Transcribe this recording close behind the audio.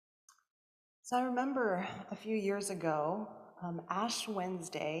So I remember a few years ago, Ash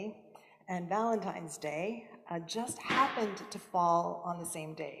Wednesday and Valentine's Day just happened to fall on the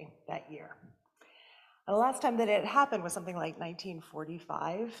same day that year. The last time that it happened was something like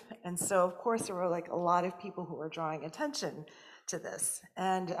 1945, and so of course there were like a lot of people who were drawing attention to this.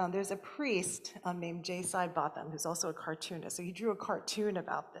 And there's a priest named J. Side Botham who's also a cartoonist, so he drew a cartoon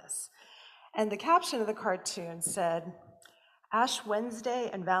about this. And the caption of the cartoon said, Ash Wednesday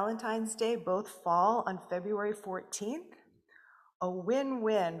and Valentine's Day both fall on February 14th, a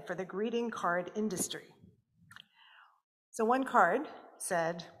win-win for the greeting card industry. So one card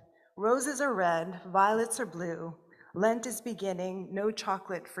said, roses are red, violets are blue, Lent is beginning, no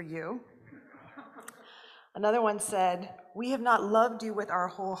chocolate for you. Another one said, we have not loved you with our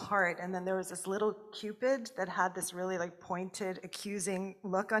whole heart. And then there was this little Cupid that had this really like pointed, accusing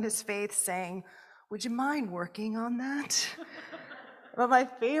look on his face saying, would you mind working on that? But my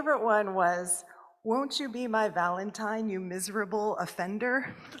favorite one was, won't you be my Valentine, you miserable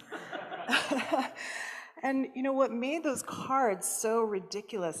offender? And you know what made those cards so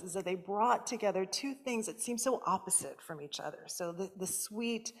ridiculous is that they brought together two things that seem so opposite from each other. So the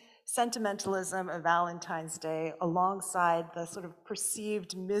sweet sentimentalism of Valentine's Day alongside the sort of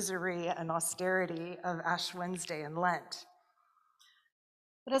perceived misery and austerity of Ash Wednesday and Lent.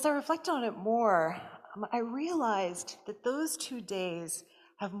 But as I reflect on it more, I realized that those 2 days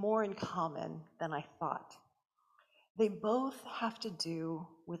have more in common than I thought. They both have to do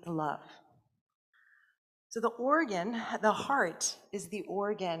with love. So the heart is the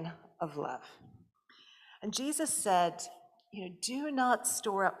organ of love. And Jesus said, do not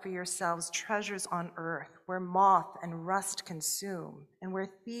store up for yourselves treasures on earth where moth and rust consume and where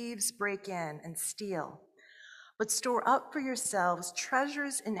thieves break in and steal. But store up for yourselves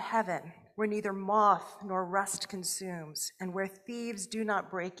treasures in heaven where neither moth nor rust consumes and where thieves do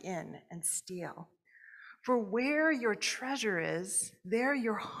not break in and steal. For where your treasure is, there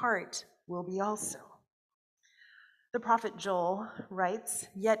your heart will be also. The prophet Joel writes,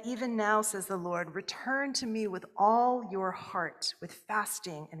 yet even now, says the Lord, return to me with all your heart, with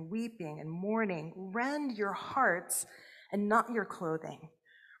fasting and weeping and mourning. Rend your hearts and not your clothing.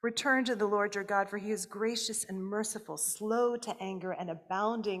 Return to the Lord your God, for he is gracious and merciful, slow to anger and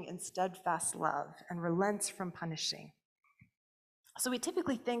abounding in steadfast love, and relents from punishing. So we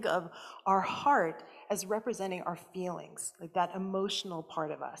typically think of our heart as representing our feelings, like that emotional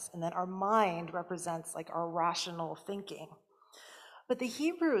part of us, and then our mind represents like our rational thinking. But the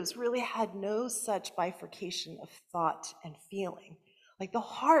Hebrews really had no such bifurcation of thought and feeling. Like the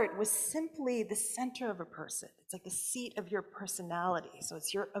heart was simply the center of a person. It's like the seat of your personality. So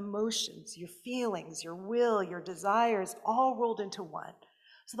it's your emotions, your feelings, your will, your desires, all rolled into one.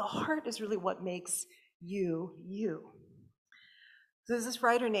 So the heart is really what makes you, you. So there's this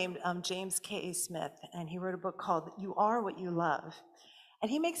writer named James K. Smith, and he wrote a book called You Are What You Love.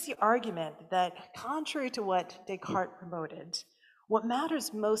 And he makes the argument that contrary to what Descartes promoted, what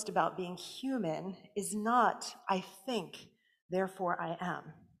matters most about being human is not, I think, therefore I am.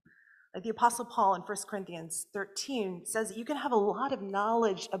 Like the Apostle Paul in 1 Corinthians 13 says that you can have a lot of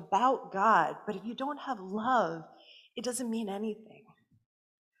knowledge about God, but if you don't have love, it doesn't mean anything.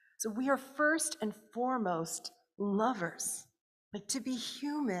 So we are first and foremost lovers. Like to be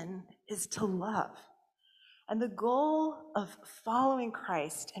human is to love. And the goal of following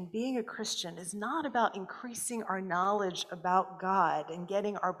Christ and being a Christian is not about increasing our knowledge about God and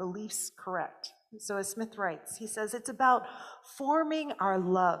getting our beliefs correct. So as Smith writes, he says it's about forming our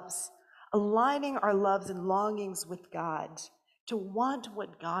loves, aligning our loves and longings with God, to want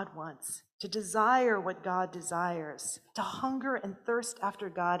what God wants, to desire what God desires, to hunger and thirst after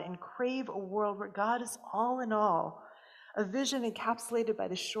God and crave a world where God is all in all, a vision encapsulated by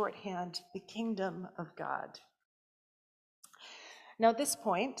the shorthand, the kingdom of God. Now at this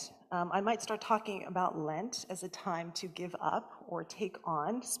point, I might start talking about Lent as a time to give up or take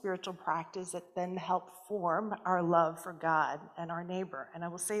on spiritual practice that then help form our love for God and our neighbor. And I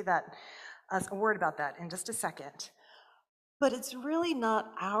will say that as a word about that in just a second. But it's really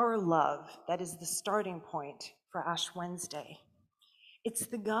not our love that is the starting point for Ash Wednesday. It's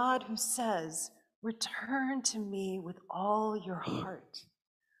the God who says, return to me with all your heart.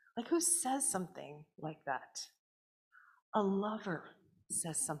 Like who says something like that? A lover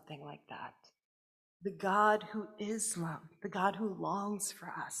says something like that. The God who is love, the God who longs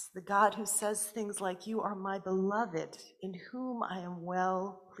for us, the God who says things like, you are my beloved, in whom I am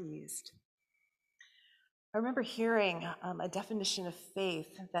well pleased. I remember hearing a definition of faith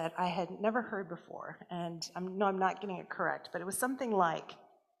that I had never heard before, and I'm not getting it correct, but it was something like,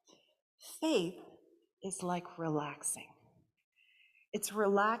 faith is like relaxing. It's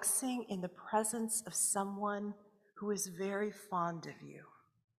relaxing in the presence of someone who is very fond of you.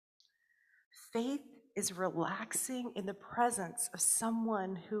 Faith is relaxing in the presence of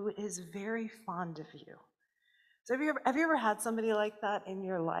someone who is very fond of you. So have you ever had somebody like that in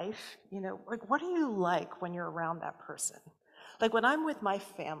your life? Like, what do you like when you're around that person? Like, when I'm with my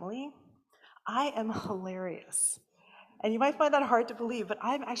family, I am hilarious. And you might find that hard to believe, but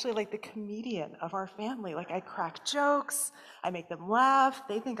I'm actually like the comedian of our family. Like, I crack jokes, I make them laugh,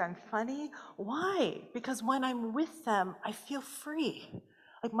 they think I'm funny. Why? Because when I'm with them, I feel free.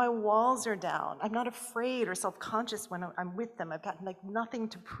 Like, my walls are down. I'm not afraid or self-conscious when I'm with them. I've got like nothing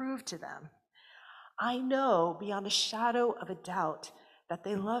to prove to them. I know beyond a shadow of a doubt that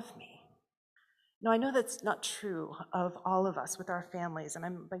they love me. Now, I know that's not true of all of us with our families, and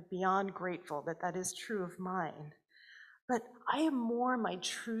I'm like beyond grateful that that is true of mine. But I am more my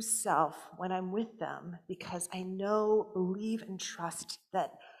true self when I'm with them because I know, believe, and trust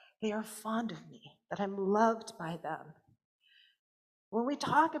that they are fond of me, that I'm loved by them. When we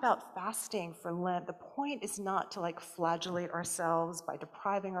talk about fasting for Lent, the point is not to like flagellate ourselves by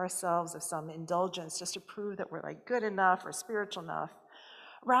depriving ourselves of some indulgence just to prove that we're like good enough or spiritual enough.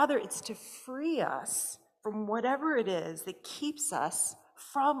 Rather, it's to free us from whatever it is that keeps us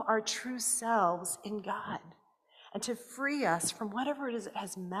from our true selves in God, and to free us from whatever it is that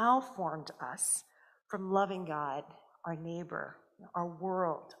has malformed us from loving God, our neighbor, our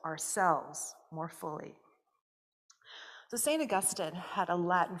world, ourselves more fully. So St. Augustine had a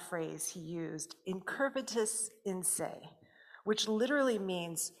Latin phrase he used, incurvatus in se, which literally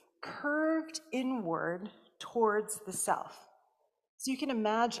means curved inward towards the self. So you can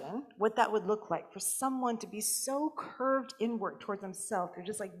imagine what that would look like for someone to be so curved inward towards themselves. They're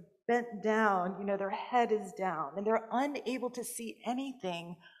just like bent down, their head is down, and they're unable to see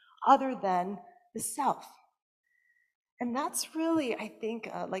anything other than the self. And that's really, I think,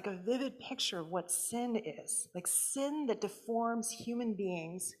 like a vivid picture of what sin is, like sin that deforms human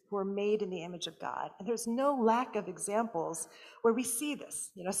beings who are made in the image of God. And there's no lack of examples where we see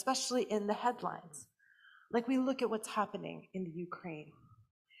this, especially in the headlines. Like, we look at what's happening in the Ukraine.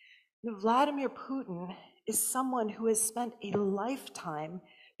 Vladimir Putin is someone who has spent a lifetime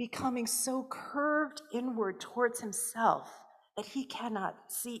becoming so curved inward towards himself that he cannot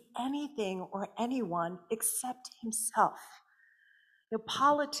see anything or anyone except himself.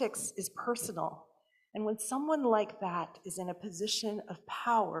 Politics is personal, and when someone like that is in a position of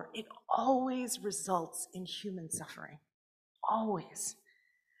power, it always results in human suffering. Always.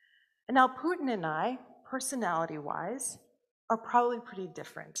 And now Putin and I, personality-wise, are probably pretty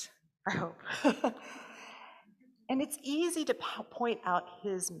different, I hope. And it's easy to point out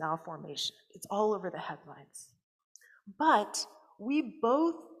his malformation. It's all over the headlines. But we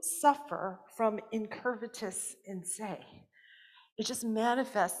both suffer from incurvatus in se. It just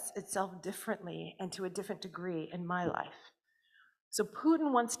manifests itself differently and to a different degree in my life. So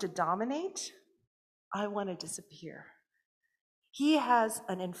Putin wants to dominate, I want to disappear. He has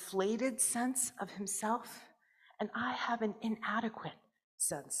an inflated sense of himself, and I have an inadequate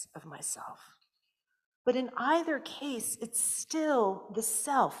sense of myself. But in either case, it's still the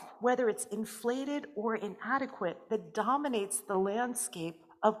self, whether it's inflated or inadequate, that dominates the landscape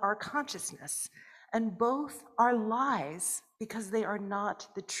of our consciousness. And both are lies because they are not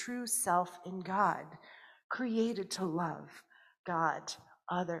the true self in God, created to love God,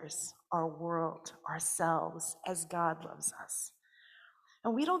 others, our world, ourselves, as God loves us.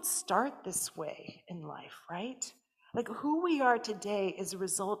 And we don't start this way in life, right? Like, who we are today is a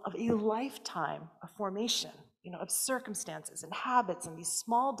result of a lifetime of formation, of circumstances and habits and these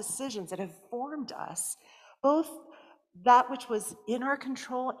small decisions that have formed us, both that which was in our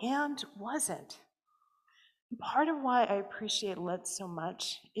control and wasn't. And part of why I appreciate Lent so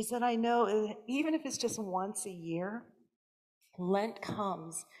much is that I know even if it's just once a year, Lent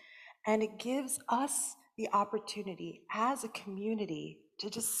comes and it gives us the opportunity as a community to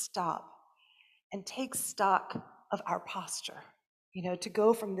just stop and take stock of our posture, to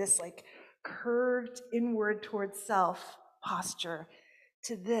go from this like curved inward towards self posture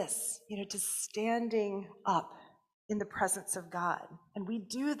to this, to standing up in the presence of God. And we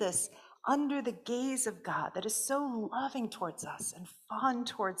do this under the gaze of God that is so loving towards us and fond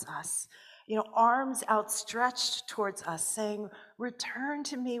towards us, arms outstretched towards us, saying, return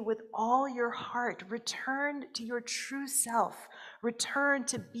to me with all your heart, return to your true self, return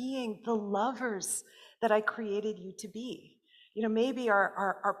to being the lovers that I created you to be. Maybe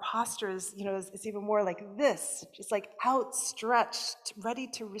our posture is, is even more like this, just like outstretched, ready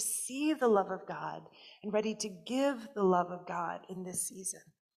to receive the love of God and ready to give the love of God in this season.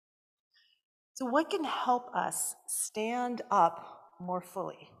 So what can help us stand up more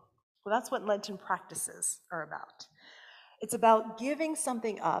fully. Well, that's what Lenten practices are about. It's about giving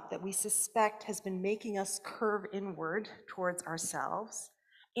something up that we suspect has been making us curve inward towards ourselves,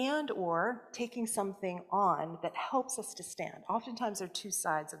 and or taking something on that helps us to stand. Oftentimes they're two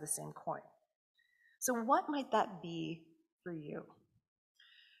sides of the same coin. So what might that be for you?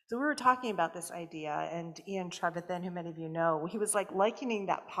 So we were talking about this idea, and Ian Trevathan, who many of you know, he was like likening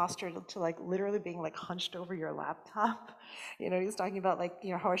that posture to like literally being like hunched over your laptop. He was talking about like,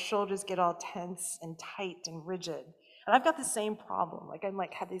 how our shoulders get all tense and tight and rigid. And I've got the same problem. Like I'm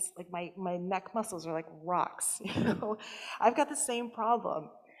like, have these, like my neck muscles are like rocks, I've got the same problem.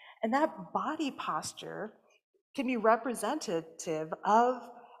 And that body posture can be representative of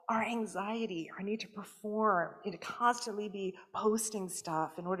our anxiety, our need to perform, to constantly be posting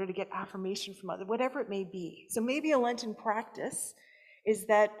stuff in order to get affirmation from others, whatever it may be. So maybe a Lenten practice is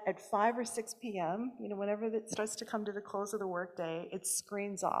that at 5 or 6 p.m., whenever it starts to come to the close of the workday, it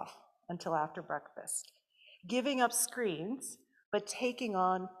screens off until after breakfast. Giving up screens, but taking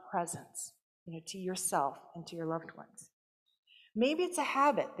on presence, to yourself and to your loved ones. Maybe it's a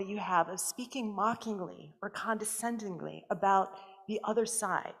habit that you have of speaking mockingly or condescendingly about the other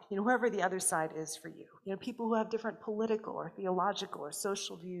side, whoever the other side is for you. People who have different political or theological or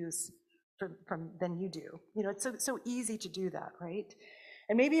social views than you do. It's so easy to do that, right?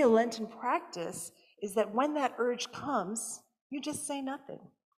 And maybe a Lenten practice is that when that urge comes, you just say nothing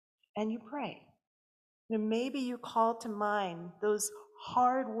and you pray. Maybe you call to mind those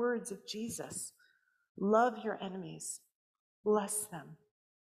hard words of Jesus. Love your enemies. Bless them.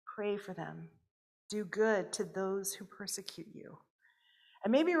 Pray for them. Do good to those who persecute you.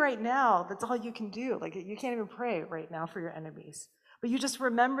 And maybe right now, that's all you can do. Like, you can't even pray right now for your enemies. But you just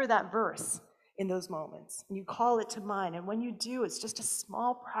remember that verse in those moments, and you call it to mind. And when you do, it's just a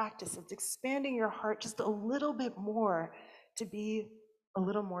small practice. It's expanding your heart just a little bit more to be a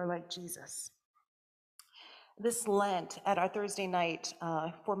little more like Jesus. This Lent, at our Thursday night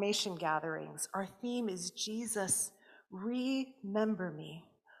formation gatherings, our theme is Jesus, remember me,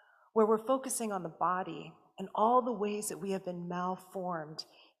 where we're focusing on the body and all the ways that we have been malformed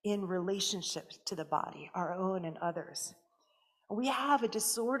in relationship to the body, our own and others. We have a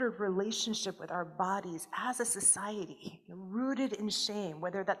disordered relationship with our bodies as a society, rooted in shame,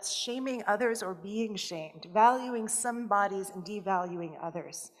 whether that's shaming others or being shamed, valuing some bodies and devaluing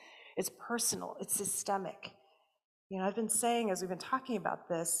others. It's personal, it's systemic. I've been saying, as we've been talking about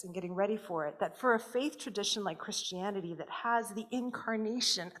this and getting ready for it, that for a faith tradition like Christianity that has the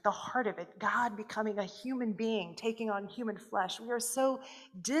incarnation at the heart of it, God becoming a human being, taking on human flesh, we are so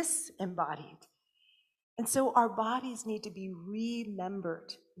disembodied. And so our bodies need to be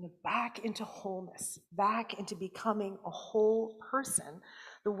remembered, back into wholeness, back into becoming a whole person,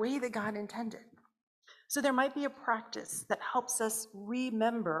 the way that God intended. So there might be a practice that helps us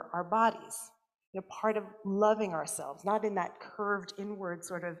remember our bodies. Part of loving ourselves, not in that curved inward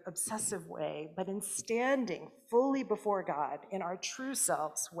sort of obsessive way, but in standing fully before God in our true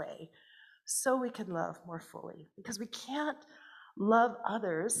selves way, so we can love more fully. Because we can't love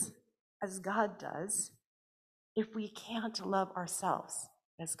others as God does if we can't love ourselves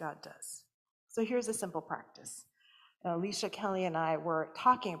as God does. So here's a simple practice. Alicia Kelly and I were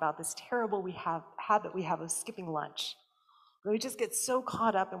talking about this terrible habit we have of skipping lunch. We just get so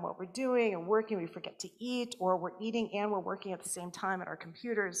caught up in what we're doing and working, we forget to eat, or we're eating and we're working at the same time at our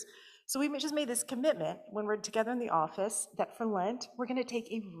computers. So we just made this commitment when we're together in the office that for Lent, we're going to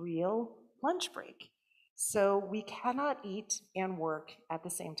take a real lunch break. So we cannot eat and work at the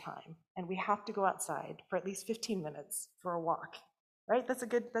same time, and we have to go outside for at least 15 minutes for a walk, right? That's a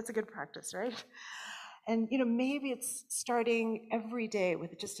good practice, right? And maybe it's starting every day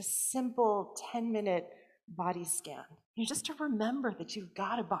with just a simple 10-minute body scan, just to remember that you've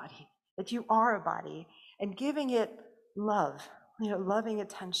got a body, that you are a body, and giving it love, loving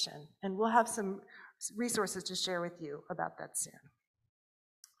attention. And we'll have some resources to share with you about that soon.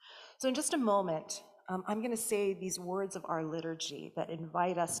 So in just a moment, I'm going to say these words of our liturgy that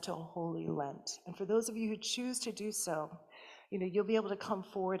invite us to a holy Lent. And for those of you who choose to do so, you'll be able to come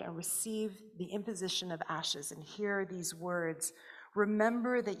forward and receive the imposition of ashes and hear these words.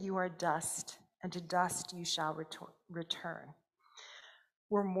 Remember that you are dust, and to dust you shall return.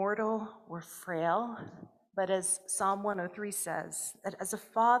 We're mortal, we're frail, but as Psalm 103 says, that as a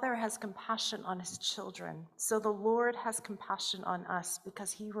father has compassion on his children, so the Lord has compassion on us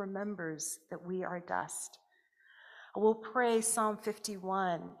because he remembers that we are dust. We'll pray Psalm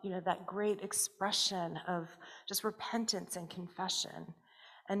 51, that great expression of just repentance and confession,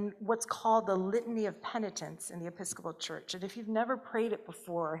 and what's called the Litany of Penitence in the Episcopal Church. And if you've never prayed it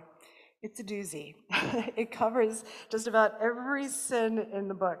before, It's a doozy. It covers just about every sin in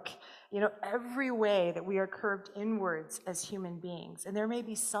the book, every way that we are curved inwards as human beings. And there may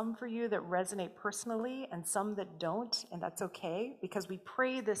be some for you that resonate personally and some that don't, and that's okay, because we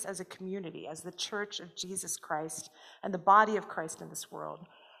pray this as a community, as the Church of Jesus Christ and the body of Christ in this world,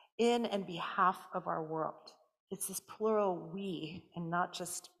 in and behalf of our world. It's this plural we and not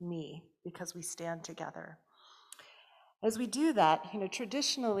just me, because we stand together. As we do that,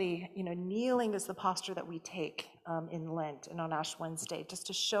 traditionally, kneeling is the posture that we take in Lent and on Ash Wednesday, just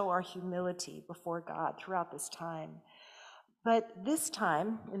to show our humility before God throughout this time. But this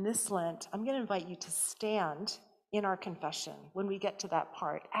time, in this Lent, I'm going to invite you to stand in our confession when we get to that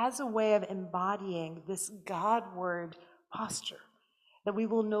part, as a way of embodying this Godward posture, that we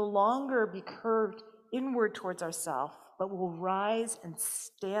will no longer be curved inward towards ourselves, but will rise and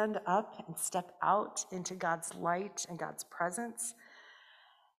stand up and step out into God's light and God's presence,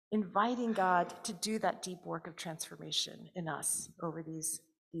 inviting God to do that deep work of transformation in us over these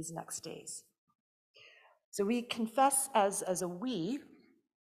next days. So we confess as a we,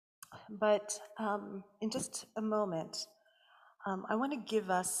 but in just a moment, I want to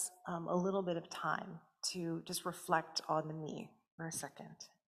give us a little bit of time to just reflect on the me for a second.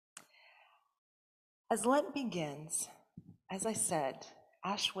 As Lent begins, as I said,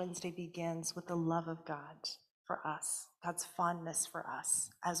 Ash Wednesday begins with the love of God for us, God's fondness for us,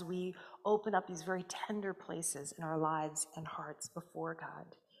 as we open up these very tender places in our lives and hearts before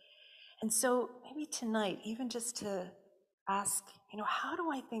God. And so maybe tonight, even just to ask, how do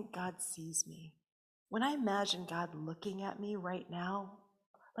I think God sees me? When I imagine God looking at me right now,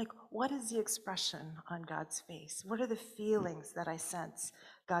 what is the expression on God's face? What are the feelings that I sense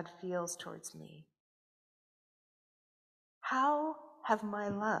God feels towards me? How have my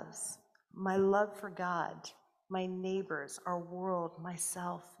loves, my love for God, my neighbors, our world,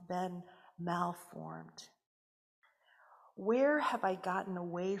 myself, been malformed? Where have I gotten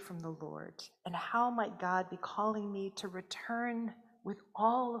away from the Lord? And how might God be calling me to return with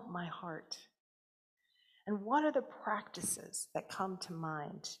all of my heart? And what are the practices that come to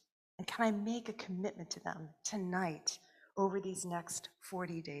mind? And can I make a commitment to them tonight over these next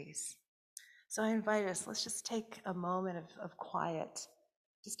 40 days? So I invite us, let's just take a moment of quiet,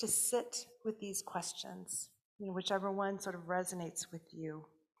 just to sit with these questions, whichever one sort of resonates with you,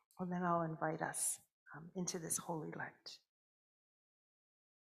 and then I'll invite us into this Holy Lent.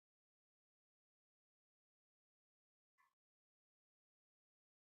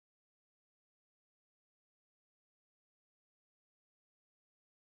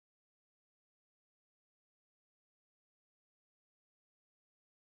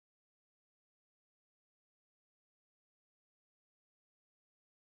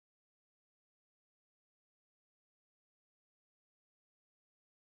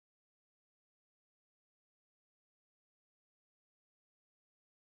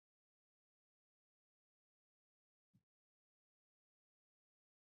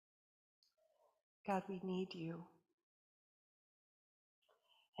 God, we need you.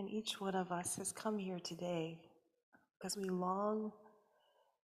 And each one of us has come here today because we long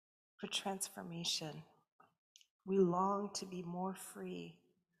for transformation. We long to be more free.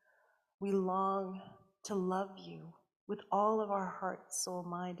 We long to love you with all of our heart, soul,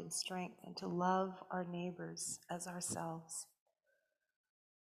 mind, and strength, and to love our neighbors as ourselves.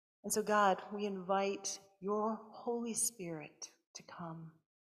 And so, God, we invite your Holy Spirit to come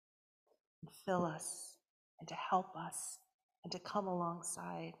and fill us and to help us and to come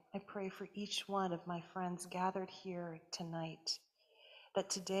alongside. I pray for each one of my friends gathered here tonight, that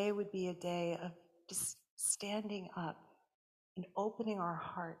today would be a day of just standing up and opening our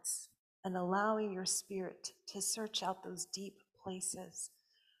hearts and allowing your Spirit to search out those deep places,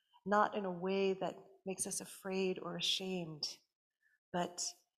 not in a way that makes us afraid or ashamed, but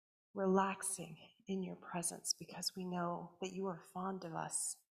relaxing in your presence because we know that you are fond of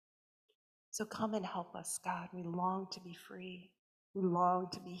us. So come and help us, God. We long to be free. We long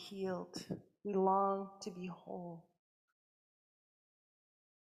to be healed. We long to be whole.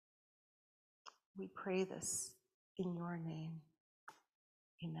 We pray this in your name.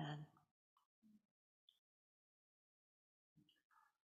 Amen.